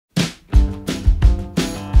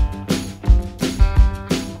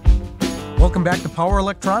Welcome back to Power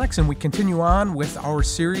Electronics, and we continue on with our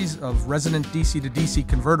series of resonant DC to DC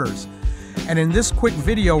converters. And in this quick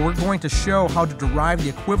video, we're going to show how to derive the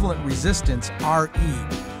equivalent resistance, RE.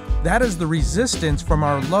 That is the resistance from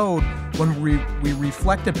our load when we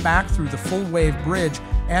reflect it back through the full wave bridge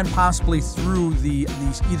and possibly through the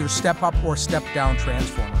either step up or step down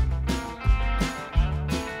transformer.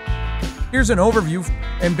 Here's an overview,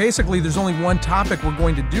 and basically there's only one topic we're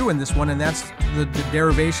going to do in this one, and that's the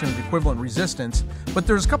derivation of the equivalent resistance. But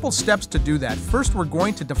there's a couple steps to do that. First, we're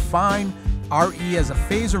going to define RE as a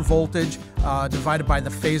phasor voltage divided by the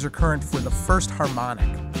phasor current for the first harmonic.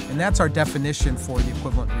 And that's our definition for the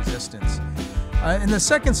equivalent resistance. In the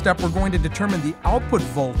second step, we're going to determine the output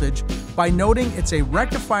voltage by noting it's a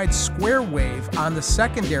rectified square wave on the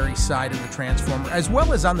secondary side of the transformer as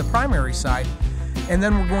well as on the primary side. And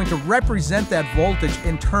then we're going to represent that voltage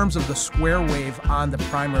in terms of the square wave on the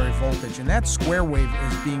primary voltage. And that square wave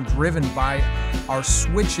is being driven by our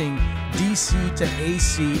switching DC to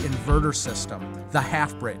AC inverter system, the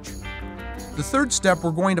half bridge. The third step,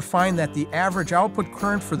 we're going to find that the average output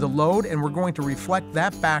current for the load, and we're going to reflect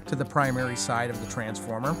that back to the primary side of the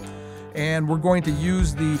transformer. And we're going to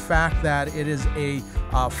use the fact that it is a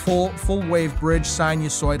full wave bridge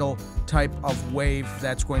sinusoidal type of wave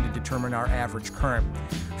that's going to determine our average current.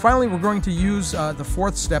 Finally, we're going to use the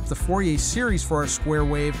fourth step, the Fourier series, for our square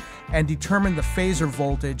wave and determine the phasor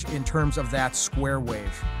voltage in terms of that square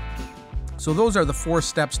wave. So those are the four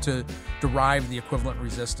steps to derive the equivalent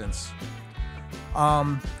resistance.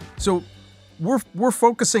 So we're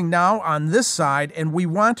focusing now on this side, and we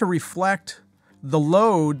want to reflect the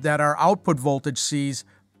load that our output voltage sees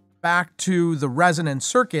back to the resonant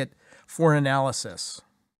circuit for analysis.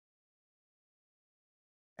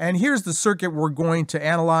 And here's the circuit we're going to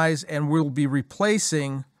analyze, and we'll be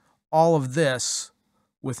replacing all of this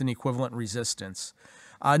with an equivalent resistance.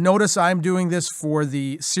 Notice I'm doing this for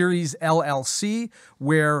the series LLC,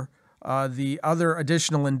 where the other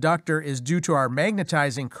additional inductor is due to our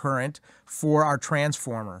magnetizing current for our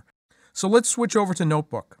transformer. So let's switch over to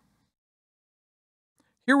Notebook.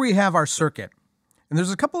 Here we have our circuit, and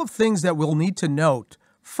there's a couple of things that we'll need to note.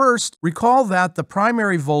 First, recall that the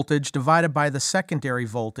primary voltage divided by the secondary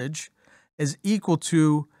voltage is equal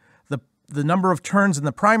to the number of turns in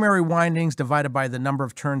the primary windings divided by the number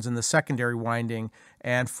of turns in the secondary winding.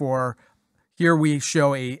 And for here we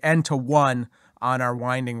show a n to 1 on our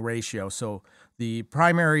winding ratio. So the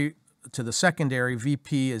primary to the secondary,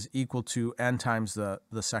 Vp, is equal to n times the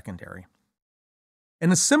secondary.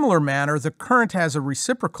 In a similar manner, the current has a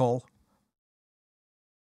reciprocal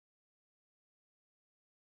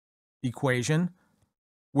equation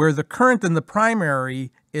where the current in the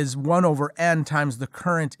primary is 1 over n times the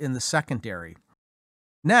current in the secondary.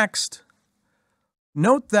 Next,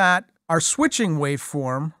 note that our switching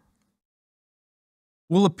waveform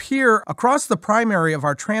will appear across the primary of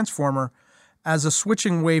our transformer as a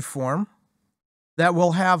switching waveform that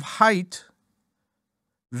will have height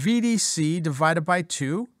VDC divided by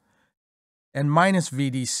 2 and minus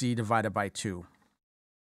VDC divided by 2.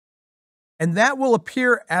 And that will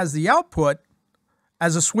appear as the output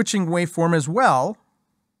as a switching waveform as well.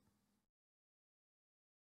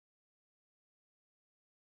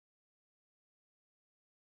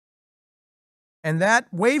 And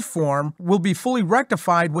that waveform will be fully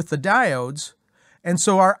rectified with the diodes. And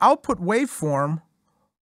so our output waveform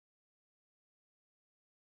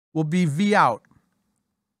will be Vout.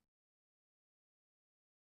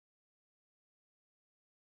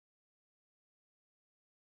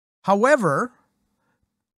 However,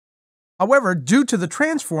 due to the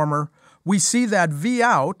transformer, we see that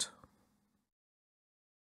Vout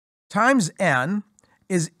times N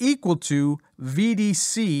is equal to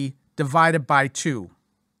VDC divided by 2.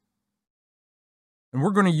 And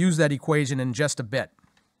we're going to use that equation in just a bit.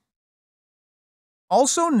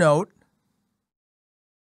 Also note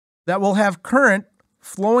that we'll have current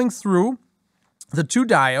flowing through the two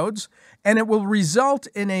diodes, and it will result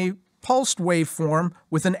in a pulsed waveform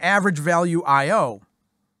with an average value I/O.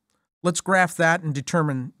 Let's graph that and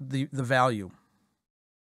determine the value.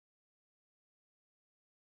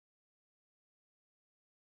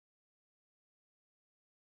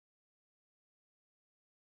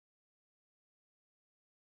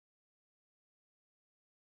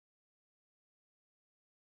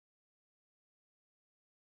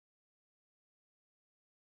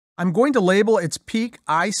 I'm going to label its peak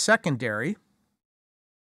I secondary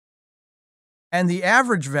and the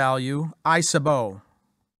average value I sub O.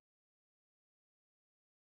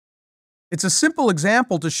 It's a simple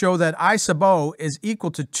example to show that I sub O is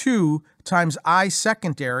equal to 2 times I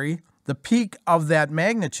secondary, the peak of that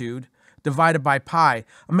magnitude, divided by pi.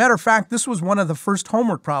 A matter of fact, this was one of the first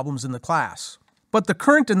homework problems in the class. But the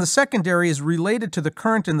current in the secondary is related to the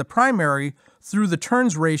current in the primary through the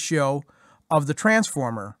turns ratio of the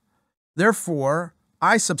transformer. Therefore,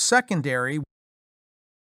 I sub secondary,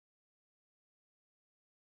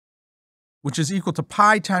 which is equal to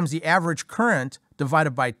pi times the average current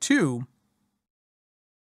divided by 2,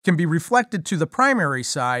 can be reflected to the primary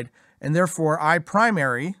side, and therefore I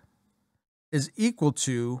primary is equal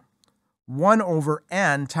to 1 over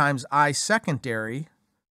n times I secondary,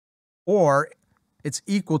 or it's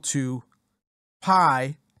equal to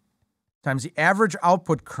pi times the average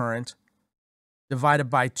output current divided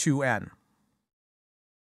by 2n.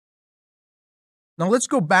 Now let's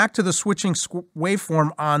go back to the switching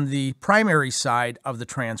waveform on the primary side of the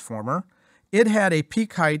transformer. It had a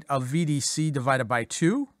peak height of VDC divided by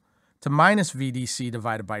 2 to minus VDC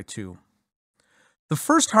divided by 2. The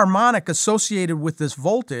first harmonic associated with this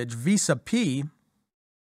voltage, V sub p,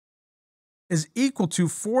 is equal to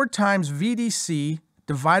 4 times VDC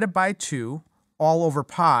divided by 2 all over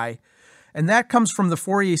pi, and that comes from the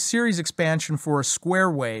Fourier series expansion for a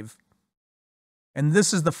square wave, and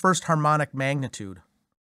this is the first harmonic magnitude.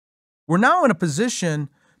 We're now in a position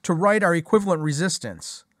to write our equivalent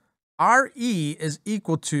resistance. RE is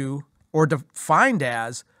equal to, or defined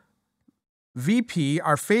as, VP,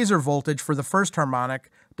 our phasor voltage for the first harmonic,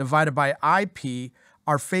 divided by IP,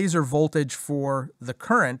 our phasor voltage for the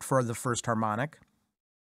current for the first harmonic,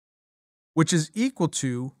 which is equal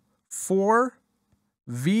to 4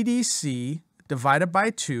 VDC divided by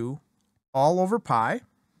 2 all over pi,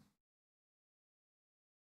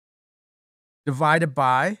 divided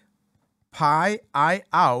by pi I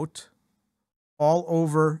out all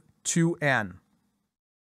over 2n.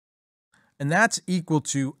 And that's equal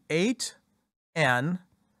to 8n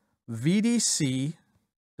VDC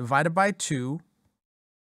divided by 2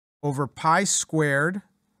 over pi squared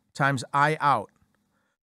times I out.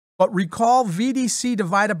 But recall VDC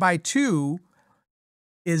divided by 2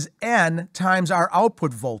 is n times our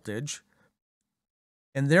output voltage,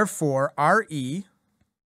 and therefore RE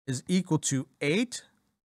is equal to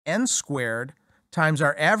 8n squared times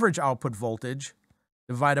our average output voltage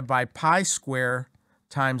divided by pi squared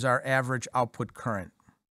times our average output current.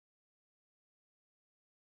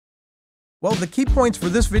 Well, the key points for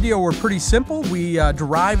this video were pretty simple. We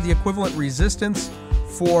derived the equivalent resistance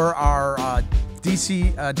for our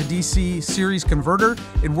DC to DC series converter.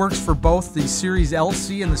 It works for both the series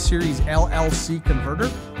LC and the series LLC converter.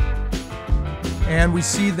 And we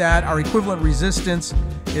see that our equivalent resistance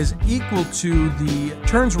is equal to the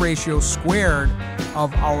turns ratio squared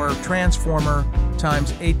of our transformer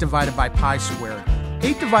times 8 divided by pi squared.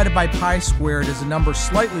 8 divided by pi squared is a number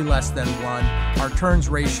slightly less than 1. Our turns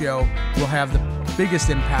ratio will have the biggest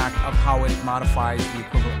impact of how it modifies the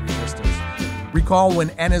equivalent resistance. Recall, when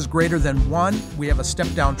n is greater than 1, we have a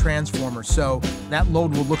step-down transformer, so that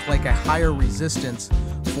load will look like a higher resistance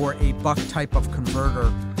for a buck type of converter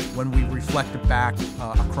when we reflect it back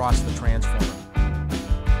across the transformer.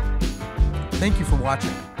 Thank you for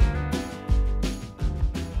watching.